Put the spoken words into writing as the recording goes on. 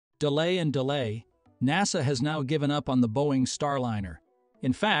delay and delay, NASA has now given up on the Boeing Starliner.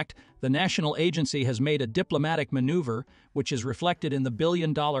 In fact, the national agency has made a diplomatic maneuver, which is reflected in the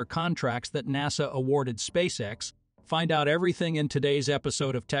billion-dollar contracts that NASA awarded SpaceX. Find out everything in today's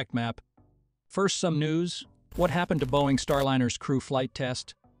episode of Techmap. First, some news. What happened to Boeing Starliner's crew flight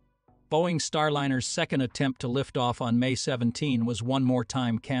test? Boeing Starliner's second attempt to lift off on May 17 was one more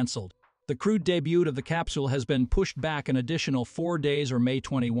time canceled. The crewed debut of the capsule has been pushed back an additional 4 days or May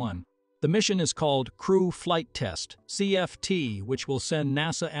 21. The mission is called Crew Flight Test, CFT, which will send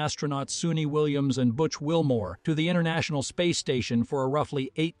NASA astronauts Suni Williams and Butch Wilmore to the International Space Station for a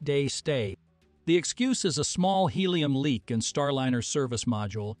roughly 8-day stay. The excuse is a small helium leak in Starliner's service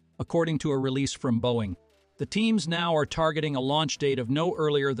module, according to a release from Boeing. The teams now are targeting a launch date of no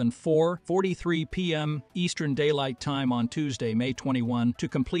earlier than 4:43 p.m. Eastern Daylight Time on Tuesday, May 21, to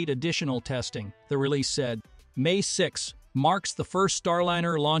complete additional testing, the release said. May 6 marks the first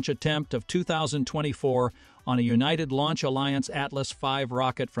Starliner launch attempt of 2024 on a United Launch Alliance Atlas V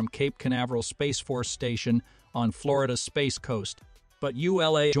rocket from Cape Canaveral Space Force Station on Florida's Space Coast. But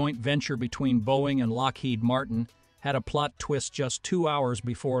ULA joint venture between Boeing and Lockheed Martin had a plot twist just 2 hours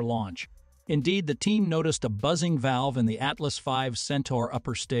before launch. Indeed, the team noticed a buzzing valve in the Atlas V Centaur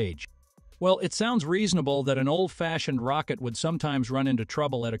upper stage. Well, it sounds reasonable that an old-fashioned rocket would sometimes run into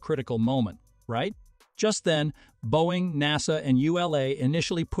trouble at a critical moment, right? Just then, Boeing, NASA, and ULA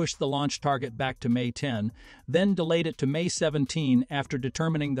initially pushed the launch target back to May 10, then delayed it to May 17 after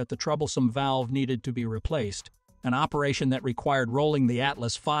determining that the troublesome valve needed to be replaced, an operation that required rolling the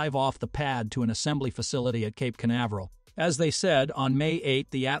Atlas V off the pad to an assembly facility at Cape Canaveral. As they said, on May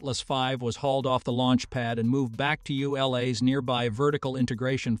 8, the Atlas V was hauled off the launch pad and moved back to ULA's nearby vertical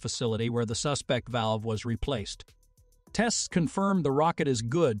integration facility where the suspect valve was replaced. Tests confirmed the rocket is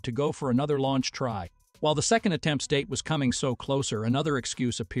good to go for another launch try. While the second attempt's date was coming so closer, another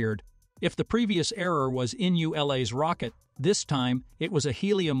excuse appeared. If the previous error was in ULA's rocket, this time it was a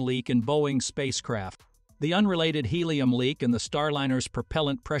helium leak in Boeing's spacecraft. The unrelated helium leak in the Starliner's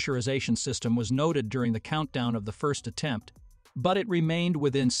propellant pressurization system was noted during the countdown of the first attempt, but it remained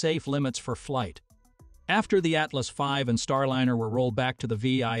within safe limits for flight. After the Atlas V and Starliner were rolled back to the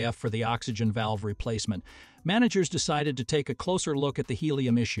VIF for the oxygen valve replacement, managers decided to take a closer look at the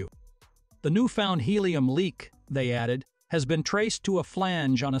helium issue. The newfound helium leak, they added, has been traced to a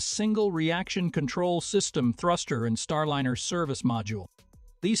flange on a single reaction control system thruster in Starliner's service module.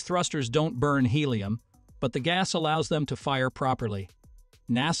 These thrusters don't burn helium, but the gas allows them to fire properly.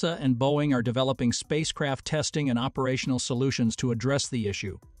 NASA and Boeing are developing spacecraft testing and operational solutions to address the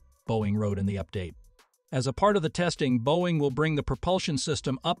issue, Boeing wrote in the update. As a part of the testing, Boeing will bring the propulsion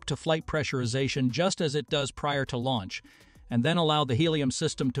system up to flight pressurization just as it does prior to launch, and then allow the helium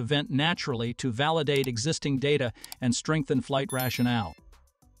system to vent naturally to validate existing data and strengthen flight rationale.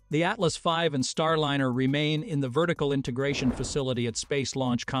 The Atlas V and Starliner remain in the vertical integration facility at Space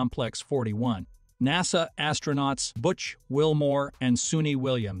Launch Complex 41. NASA astronauts Butch Wilmore and Suni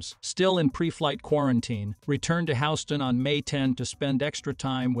Williams, still in pre-flight quarantine, returned to Houston on May 10 to spend extra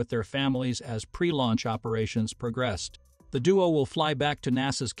time with their families as pre-launch operations progressed. The duo will fly back to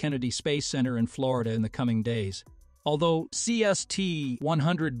NASA's Kennedy Space Center in Florida in the coming days. Although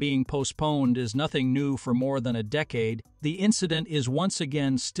CST-100 being postponed is nothing new for more than a decade, the incident is once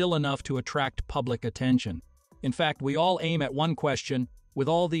again still enough to attract public attention. In fact, we all aim at one question: with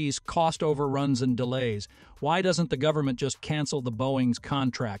all these cost overruns and delays, why doesn't the government just cancel the Boeing's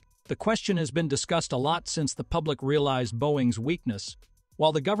contract? The question has been discussed a lot since the public realized Boeing's weakness.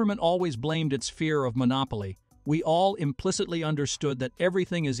 While the government always blamed its fear of monopoly, we all implicitly understood that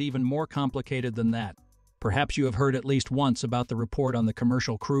everything is even more complicated than that. Perhaps you have heard at least once about the report on the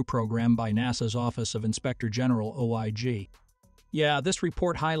Commercial Crew Program by NASA's Office of Inspector General, OIG. Yeah, this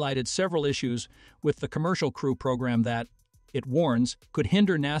report highlighted several issues with the Commercial Crew Program that, it warns, could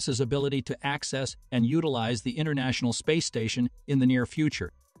hinder NASA's ability to access and utilize the International Space Station in the near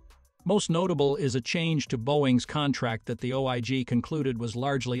future. Most notable is a change to Boeing's contract that the OIG concluded was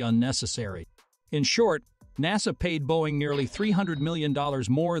largely unnecessary. In short, NASA paid Boeing nearly $300 million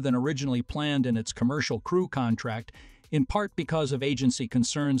more than originally planned in its Commercial Crew contract, in part because of agency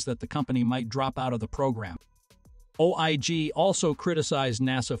concerns that the company might drop out of the program. OIG also criticized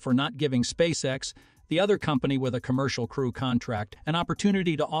NASA for not giving SpaceX, the other company with a Commercial Crew contract, an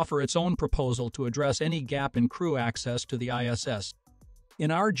opportunity to offer its own proposal to address any gap in crew access to the ISS. In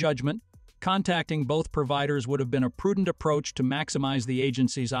our judgment, contacting both providers would have been a prudent approach to maximize the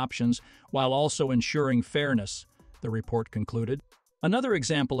agency's options while also ensuring fairness, the report concluded. Another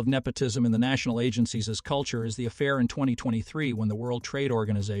example of nepotism in the national agencies' culture is the affair in 2023 when the World Trade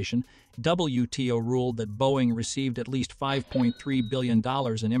Organization, WTO, ruled that Boeing received at least $5.3 billion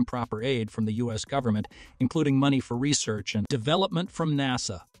in improper aid from the U.S. government, including money for research and development from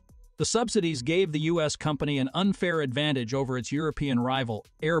NASA. The subsidies gave the U.S. company an unfair advantage over its European rival,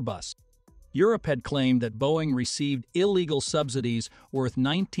 Airbus. Europe had claimed that Boeing received illegal subsidies worth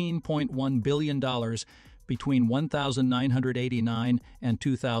 $19.1 billion between 1989 and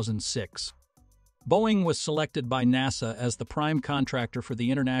 2006. Boeing was selected by NASA as the prime contractor for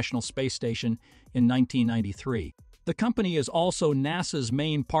the International Space Station in 1993. The company is also NASA's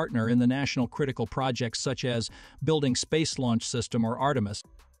main partner in the national critical projects such as building Space Launch System or Artemis.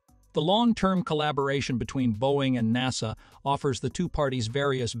 The long-term collaboration between Boeing and NASA offers the two parties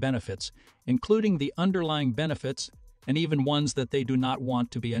various benefits, including the underlying benefits and even ones that they do not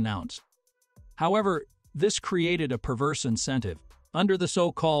want to be announced. However, this created a perverse incentive. Under the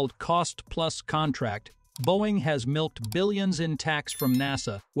so-called cost-plus contract, Boeing has milked billions in tax from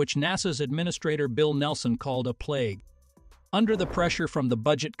NASA, which NASA's administrator Bill Nelson called a plague. Under the pressure from the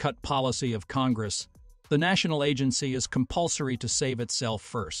budget cut policy of Congress, the national agency is compulsory to save itself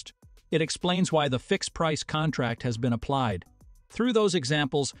first. It explains why the fixed-price contract has been applied. Through those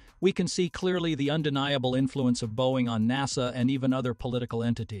examples, we can see clearly the undeniable influence of Boeing on NASA and even other political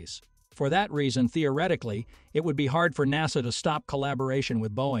entities. For that reason, theoretically, it would be hard for NASA to stop collaboration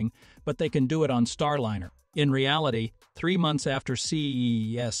with Boeing, but they can do it on Starliner. In reality, 3 months after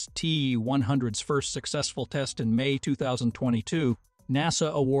CES T-100's first successful test in May 2022, NASA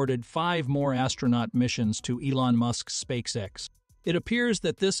awarded 5 more astronaut missions to Elon Musk's SpaceX. It appears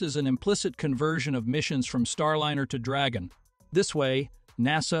that this is an implicit conversion of missions from Starliner to Dragon. This way,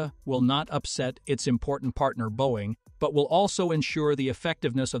 NASA will not upset its important partner Boeing, but will also ensure the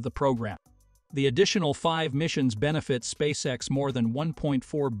effectiveness of the program. The additional 5 missions benefit SpaceX more than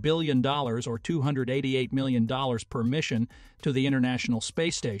 $1.4 billion or $288 million per mission to the International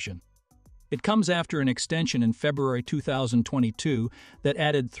Space Station. It comes after an extension in February 2022 that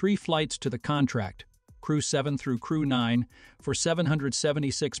added 3 flights to the contract, Crew 7 through Crew 9, for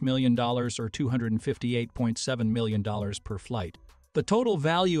 $776 million or $258.7 million per flight. The total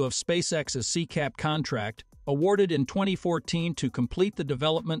value of SpaceX's CCAP contract, awarded in 2014 to complete the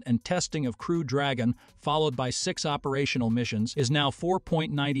development and testing of Crew Dragon, followed by 6 operational missions, is now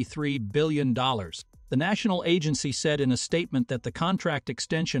 $4.93 billion. The national agency said in a statement that the contract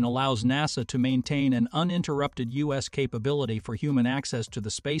extension allows NASA to maintain an uninterrupted U.S. capability for human access to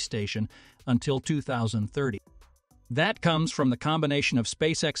the space station until 2030. That comes from the combination of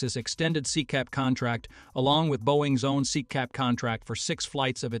SpaceX's extended CCAP contract along with Boeing's own CCAP contract for 6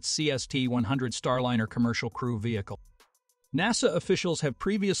 flights of its CST-100 Starliner commercial crew vehicle. NASA officials have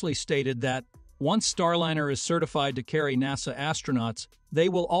previously stated that once Starliner is certified to carry NASA astronauts, they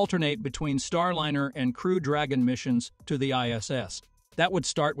will alternate between Starliner and Crew Dragon missions to the ISS. That would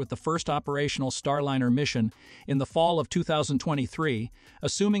start with the first operational Starliner mission in the fall of 2023,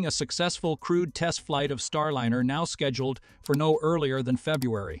 assuming a successful crewed test flight of Starliner now scheduled for no earlier than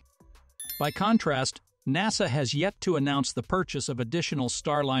February. By contrast, NASA has yet to announce the purchase of additional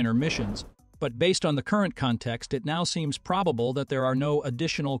Starliner missions, but based on the current context, it now seems probable that there are no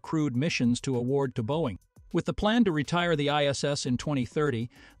additional crewed missions to award to Boeing. With the plan to retire the ISS in 2030,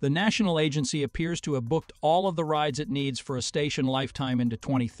 the national agency appears to have booked all of the rides it needs for a station lifetime into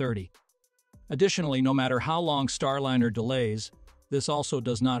 2030. Additionally, no matter how long Starliner delays, this also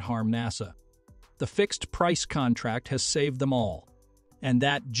does not harm NASA. The fixed-price contract has saved them all. And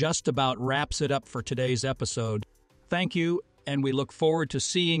that just about wraps it up for today's episode. Thank you, and we look forward to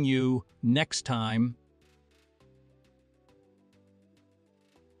seeing you next time.